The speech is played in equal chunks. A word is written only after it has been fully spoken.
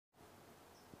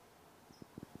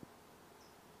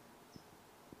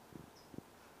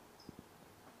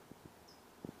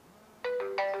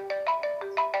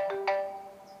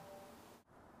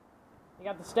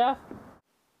got the stuff?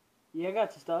 Yeah, I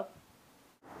got your stuff.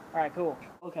 Alright, cool.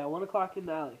 Okay, 1 o'clock in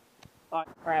the alley.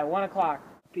 Alright, 1 o'clock.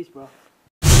 Peace, bro.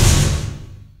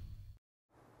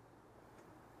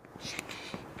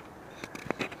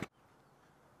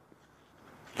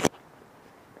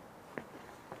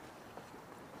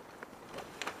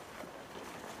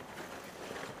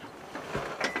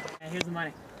 And here's the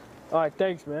money. Alright,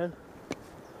 thanks, man.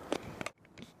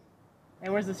 Hey,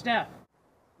 where's the stuff?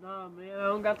 Nah, man, I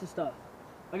don't got the stuff.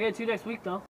 I'll get it to you next week,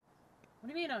 though. What do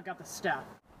you mean I don't got the stuff?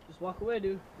 Just walk away,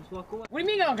 dude. Just walk away. What do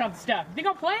you mean I don't got the stuff? You think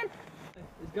I'm playing?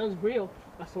 This gun's real.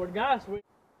 I swear to God, I swear.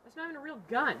 That's not even a real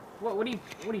gun. What are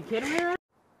you kidding me, man?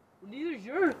 Well, neither is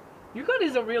your gun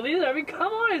isn't real either. I mean,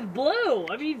 come on, it's blue.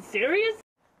 I mean, serious?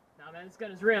 Nah, man, this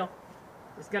gun is real.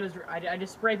 This gun is. I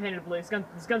just spray painted it blue.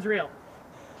 This gun's real.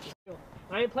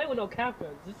 I ain't playing with no cap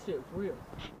guns. This shit's real.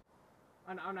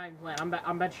 I'm not even playing. I'm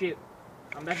about to shoot.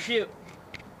 I'm about to shoot.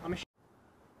 I'm a shoot.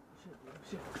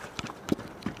 Shit.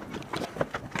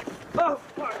 Oh,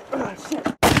 fuck. Oh, shit.